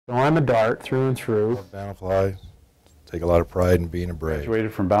So I'm a Dart through and through. Bountiful High. Take a lot of pride in being a Brave.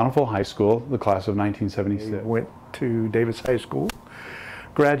 Graduated from Bountiful High School, the class of 1976. Went to Davis High School.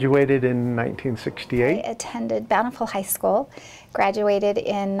 Graduated in 1968. I attended Bountiful High School, graduated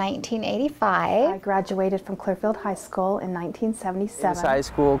in 1985. I graduated from Clearfield High School in 1977. Davis High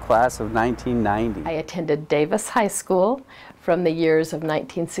School, class of 1990. I attended Davis High School from the years of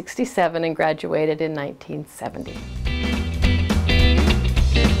 1967 and graduated in 1970.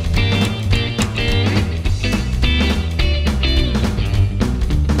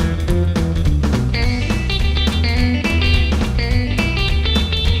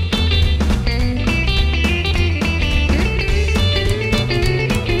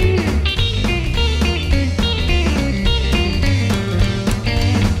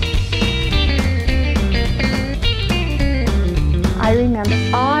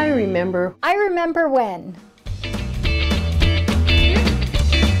 I remember when.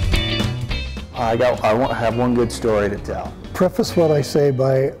 I have one good story to tell. Preface what I say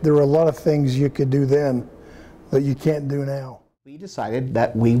by, there were a lot of things you could do then that you can't do now. We decided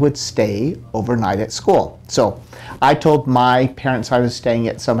that we would stay overnight at school. So I told my parents I was staying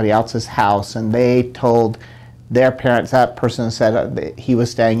at somebody else's house, and they told their parents, that person said that he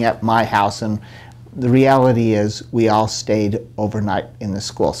was staying at my house, and the reality is we all stayed overnight in the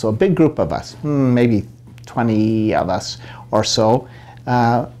school. So a big group of us, maybe 20 of us or so,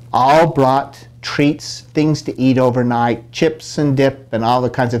 all brought treats, things to eat overnight, chips and dip and all the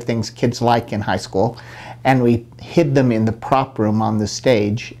kinds of things kids like in high school. And we hid them in the prop room on the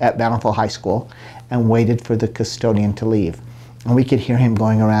stage at Bountiful High School and waited for the custodian to leave. And we could hear him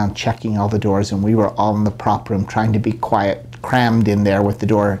going around checking all the doors, and we were all in the prop room trying to be quiet, crammed in there with the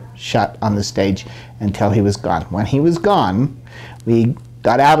door shut on the stage until he was gone. When he was gone, we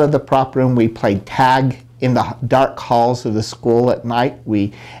got out of the prop room, we played tag in the dark halls of the school at night.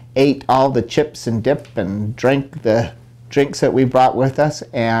 We ate all the chips and dip and drank the drinks that we brought with us,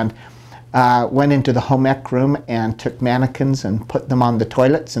 and went into the home ec room and took mannequins and put them on the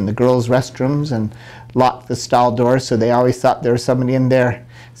toilets in the girls' restrooms and locked the stall doors, so they always thought there was somebody in there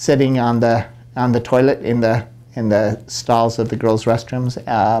sitting on the toilet in the stalls of the girls' restrooms.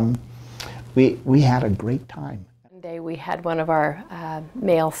 We had a great time. One day we had one of our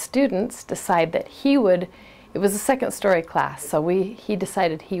male students decide that he would, it was a second story class, so he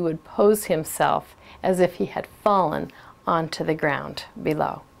decided he would pose himself as if he had fallen onto the ground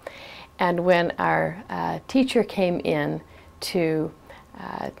below. And when our teacher came in to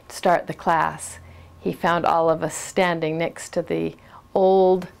start the class, he found all of us standing next to the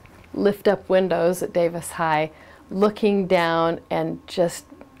old lift-up windows at Davis High, looking down and just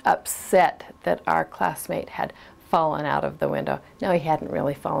upset that our classmate had fallen out of the window. No, he hadn't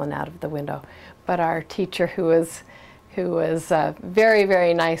really fallen out of the window, but our teacher, who was a very,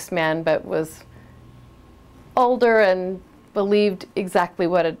 very nice man, but was older and believed exactly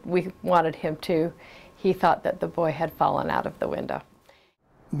what we wanted him to, he thought that the boy had fallen out of the window.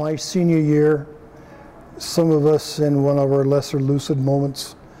 My senior year, some of us in one of our lesser lucid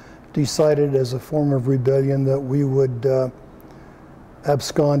moments decided as a form of rebellion that we would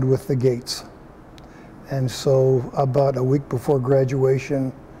abscond with the gates. And so about a week before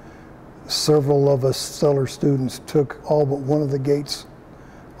graduation, several of us stellar students took all but one of the gates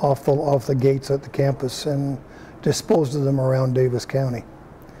off the gates at the campus and disposed of them around Davis County.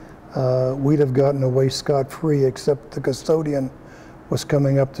 We'd have gotten away scot-free, except the custodian was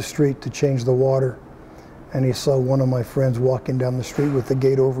coming up the street to change the water, and he saw one of my friends walking down the street with the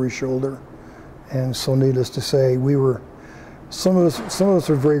gate over his shoulder. And so needless to say, some of us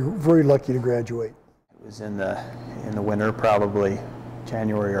were very, very lucky to graduate. It was in the winter, probably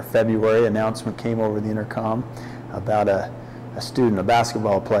January or February. Announcement came over the intercom about a student, a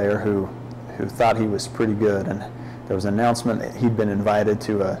basketball player who thought he was pretty good, and there was an announcement that he'd been invited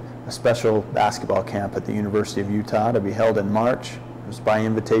to a special basketball camp at the University of Utah to be held in March. It was by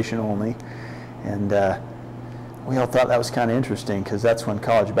invitation only, and we all thought that was kind of interesting because that's when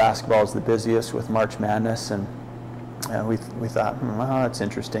college basketball is the busiest with March Madness, and we thought, well, that's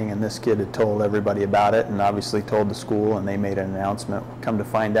interesting, and this kid had told everybody about it and obviously told the school, and they made an announcement. Come to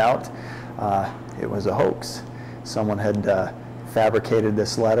find out, it was a hoax. Someone had fabricated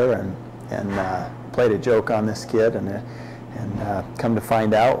this letter and played a joke on this kid, and come to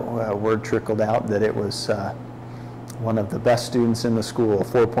find out, word trickled out that it was one of the best students in the school, a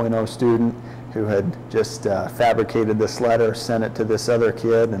 4.0 student, who had just fabricated this letter, sent it to this other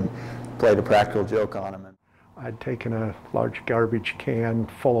kid, and played a practical joke on him. I'd taken a large garbage can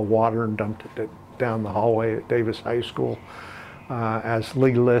full of water and dumped it down the hallway at Davis High School. As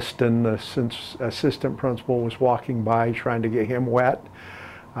legalist and the assistant principal was walking by trying to get him wet,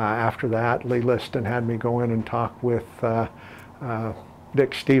 After that, Lee Liston had me go in and talk with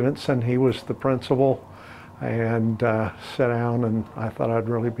Dick Stevenson. He was the principal, and sit down, and I thought I'd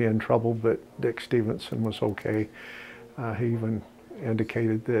really be in trouble, but Dick Stevenson was okay. He even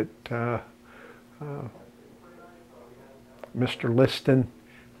indicated that Mr. Liston,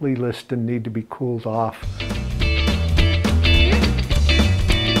 Lee Liston, need to be cooled off.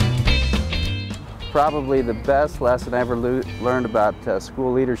 Probably the best lesson I ever learned about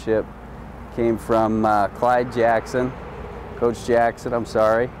school leadership came from Clyde Jackson, Coach Jackson, I'm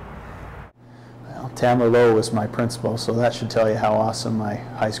sorry. Well, Tamara Lowe was my principal, so that should tell you how awesome my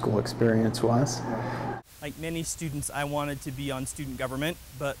high school experience was. Like many students, I wanted to be on student government,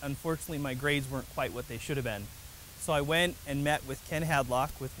 but unfortunately my grades weren't quite what they should have been. So I went and met with Ken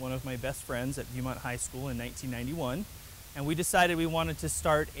Hadlock, with one of my best friends at Viewmont High School in 1991, and we decided we wanted to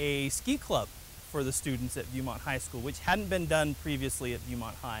start a ski club for the students at Viewmont High School, which hadn't been done previously at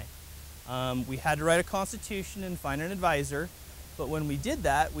Viewmont High. We had to write a constitution and find an advisor, but when we did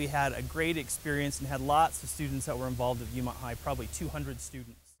that, we had a great experience and had lots of students that were involved at Viewmont High, probably 200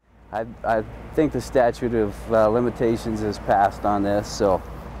 students. I think the statute of limitations is passed on this, so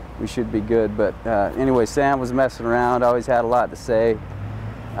we should be good. But anyway, Sam was messing around, always had a lot to say.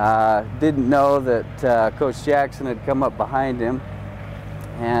 Didn't know that Coach Jackson had come up behind him,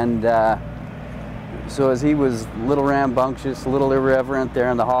 and so as he was a little rambunctious, a little irreverent there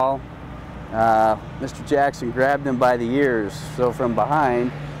in the hall, Mr. Jackson grabbed him by the ears, so from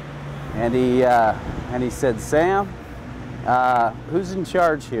behind, and he said, "Sam, who's in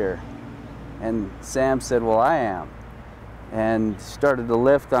charge here?" And Sam said, "Well, I am," and started to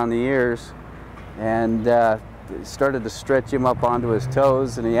lift on the ears, and started to stretch him up onto his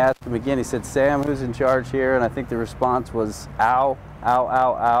toes, and he asked him again, he said, "Sam, who's in charge here?" And I think the response was, "Ow, ow,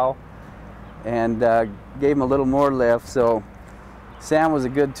 ow, ow," and gave him a little more lift. So Sam was a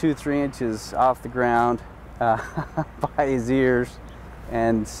good 2-3 inches off the ground by his ears,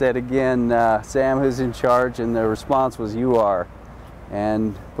 and said again, "Sam, who's in charge?" And the response was, "You are,"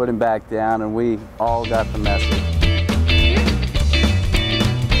 and put him back down, and we all got the message.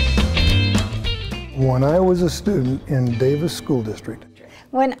 When I was a student in Davis School District.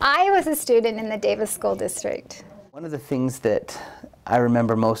 When I was a student in the Davis School District. One of the things that I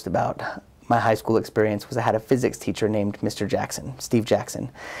remember most about my high school experience was I had a physics teacher named Mr. Jackson, Steve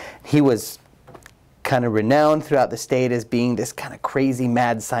Jackson. He was kind of renowned throughout the state as being this kind of crazy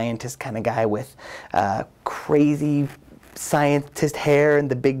mad scientist kind of guy with crazy scientist hair and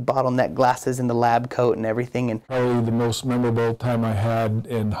the big bottleneck glasses and the lab coat and everything. And probably the most memorable time I had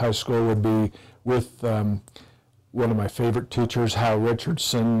in high school would be with one of my favorite teachers, Hal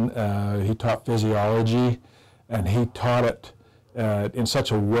Richardson. He taught physiology, and he taught it in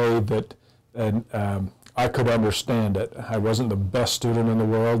such a way that I could understand it. I wasn't the best student in the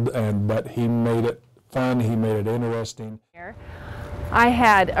world, but he made it fun, he made it interesting. I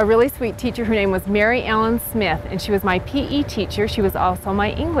had a really sweet teacher. Her name was Mary Ellen Smith, and she was my PE teacher. She was also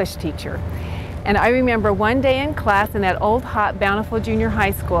my English teacher. And I remember one day in class in that old hot Bountiful Junior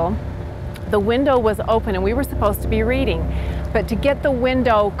High School, the window was open and we were supposed to be reading. But to get the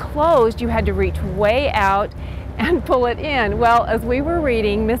window closed, you had to reach way out and pull it in. Well, as we were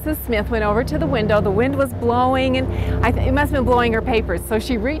reading, Mrs. Smith went over to the window. The wind was blowing, and it must have been blowing her papers. So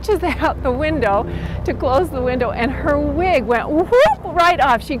she reaches out the window to close the window, and her wig went whoop right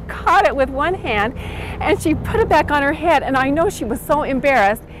off. She caught it with one hand, and she put it back on her head, and I know she was so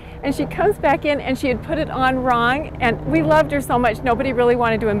embarrassed. And she comes back in, and she had put it on wrong, and we loved her so much, nobody really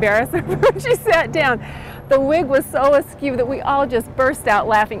wanted to embarrass her when she sat down. The wig was so askew that we all just burst out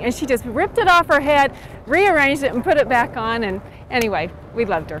laughing, and she just ripped it off her head, rearranged it, and put it back on, and anyway, we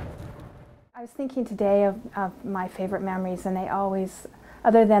loved her. I was thinking today of my favorite memories, and they always,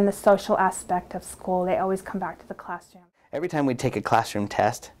 other than the social aspect of school, they always come back to the classroom. Every time we'd take a classroom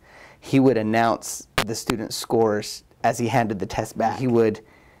test, he would announce the students' scores as he handed the test back. He would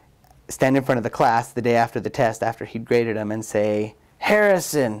stand in front of the class the day after the test, after he'd graded them, and say,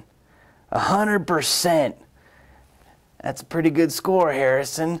 "Harrison, 100%. That's a pretty good score,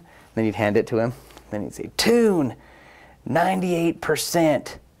 Harrison." Then he'd hand it to him. Then he'd say, "Toon,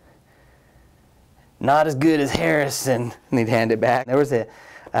 98%. Not as good as Harrison." And he'd hand it back. There was a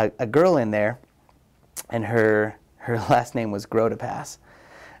girl in there, and her last name was Grotepass.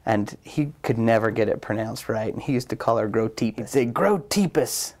 And he could never get it pronounced right. And he used to call her Grotepus. He'd say,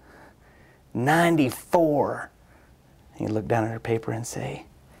 "Grotepus, 94. He'd look down at her paper and say,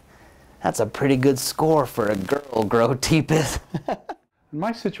 "That's a pretty good score for a girl, Grotepus."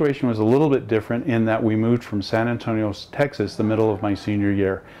 My situation was a little bit different in that we moved from San Antonio, Texas, the middle of my senior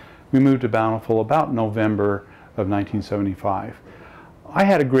year. We moved to Bountiful about November of 1975. I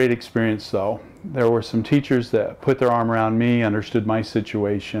had a great experience though. There were some teachers that put their arm around me, understood my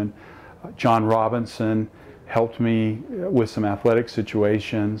situation. John Robinson helped me with some athletic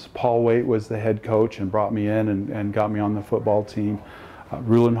situations. Paul Waite was the head coach and brought me in and got me on the football team.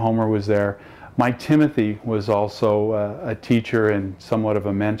 Rulon Homer was there. Mike Timothy was also a teacher and somewhat of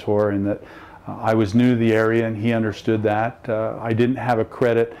a mentor in that I was new to the area and he understood that. I didn't have a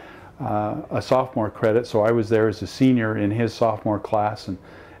credit, a sophomore credit, so I was there as a senior in his sophomore class,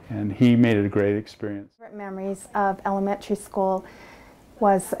 and he made it a great experience. Favorite memories of elementary school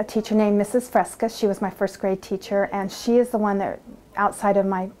was a teacher named Mrs. Fresca. She was my first grade teacher, and she is the one that, outside of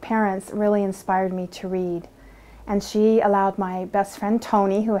my parents, really inspired me to read. And she allowed my best friend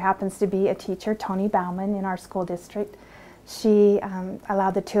Tony, who happens to be a teacher, Tony Bauman, in our school district, she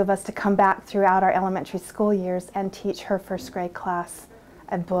allowed the two of us to come back throughout our elementary school years and teach her first grade class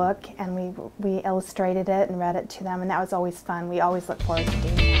a book, and we illustrated it and read it to them, and that was always fun. We always look forward to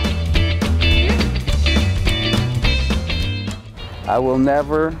doing that. I will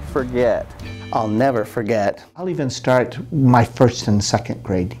never forget. I'll never forget. I'll even start my first and second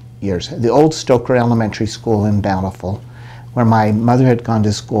grade years. The old Stoker Elementary School in Bountiful, where my mother had gone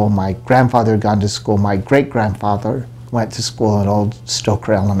to school, my grandfather had gone to school, my great-grandfather went to school at old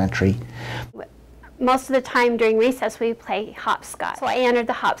Stoker Elementary. Most of the time during recess we play hopscotch. So I entered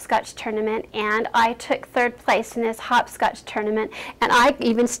the hopscotch tournament and I took third place in this hopscotch tournament, and I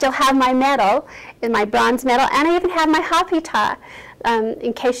even still have my medal, my bronze medal, and I even have my hoppy ta.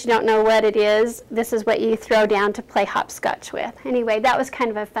 In case you don't know what it is, this is what you throw down to play hopscotch with. Anyway, that was kind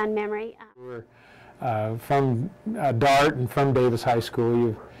of a fun memory. We're from Dart and from Davis High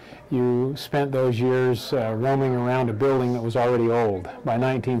School. You spent those years roaming around a building that was already old. By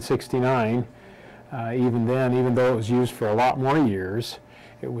 1969, even then, even though it was used for a lot more years,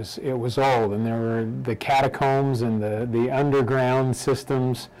 it was old, and there were the catacombs and the underground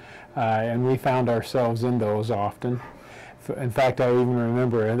systems, and we found ourselves in those often. In fact, I even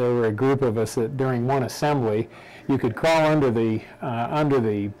remember there were a group of us that during one assembly, you could crawl under the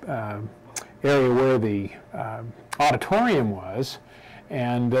area where the auditorium was,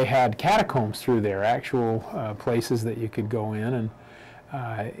 and they had catacombs through there, actual places that you could go in,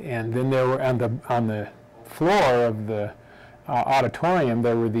 and then there were on the floor of the auditorium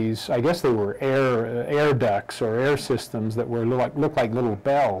there were these, I guess they were air ducts or air systems that were looked like little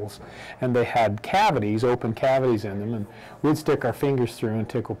bells, and they had cavities, open cavities in them, and we'd stick our fingers through and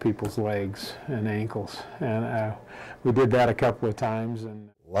tickle people's legs and ankles, and we did that a couple of times. And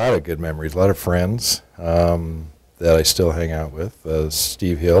a lot of good memories, a lot of friends that I still hang out with.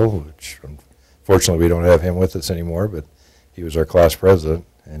 Steve Hill, which unfortunately we don't have him with us anymore, but he was our class president,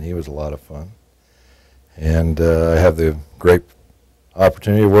 and he was a lot of fun. And I have the great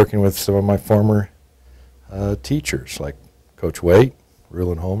opportunity of working with some of my former teachers, like Coach Waite,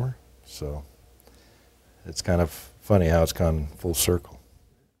 Rulon Homer. So it's kind of funny how it's gone full circle.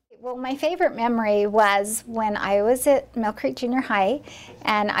 Well, my favorite memory was when I was at Mill Creek Junior High,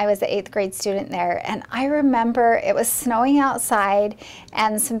 and I was the 8th grade student there, and I remember it was snowing outside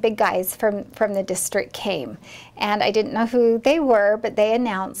and some big guys from the district came, and I didn't know who they were, but they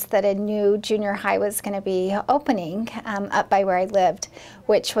announced that a new junior high was going to be opening up by where I lived,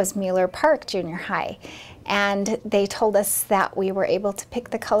 which was Mueller Park Junior High. And they told us that we were able to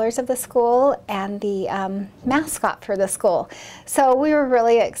pick the colors of the school and the mascot for the school. So we were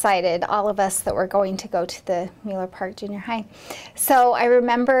really excited, all of us that were going to go to the Mueller Park Junior High. So I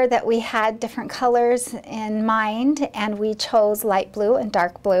remember that we had different colors in mind, and we chose light blue and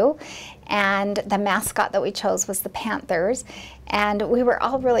dark blue. And the mascot that we chose was the Panthers. And we were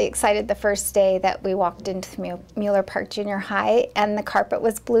all really excited the first day that we walked into Mueller Park Junior High, and the carpet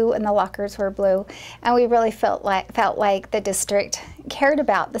was blue and the lockers were blue. And we really felt like the district cared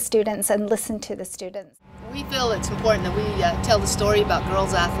about the students and listened to the students. We feel it's important that we tell the story about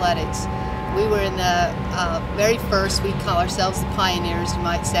girls athletics. We were in the very first, we call ourselves the pioneers, you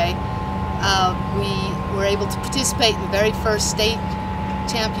might say. We were able to participate in the very first state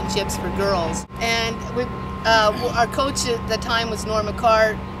championships for girls. And our coach at the time was Norma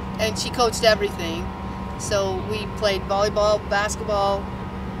Cart, and she coached everything. So we played volleyball, basketball,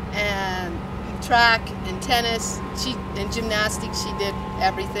 and track, and tennis, and gymnastics. She did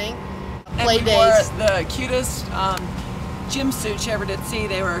everything. Play and we days. Wore the cutest gym suits you ever did see.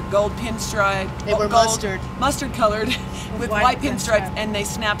 They were gold pinstripe. They were mustard colored with white pinstripes, and they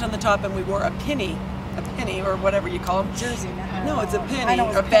snapped on the top, and we wore a penny or whatever you call them. Jersey. No, it's a penny,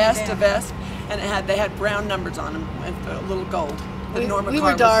 a vest, and they had brown numbers on them and a little gold. We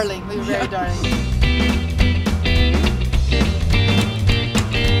were darling. We were very darling.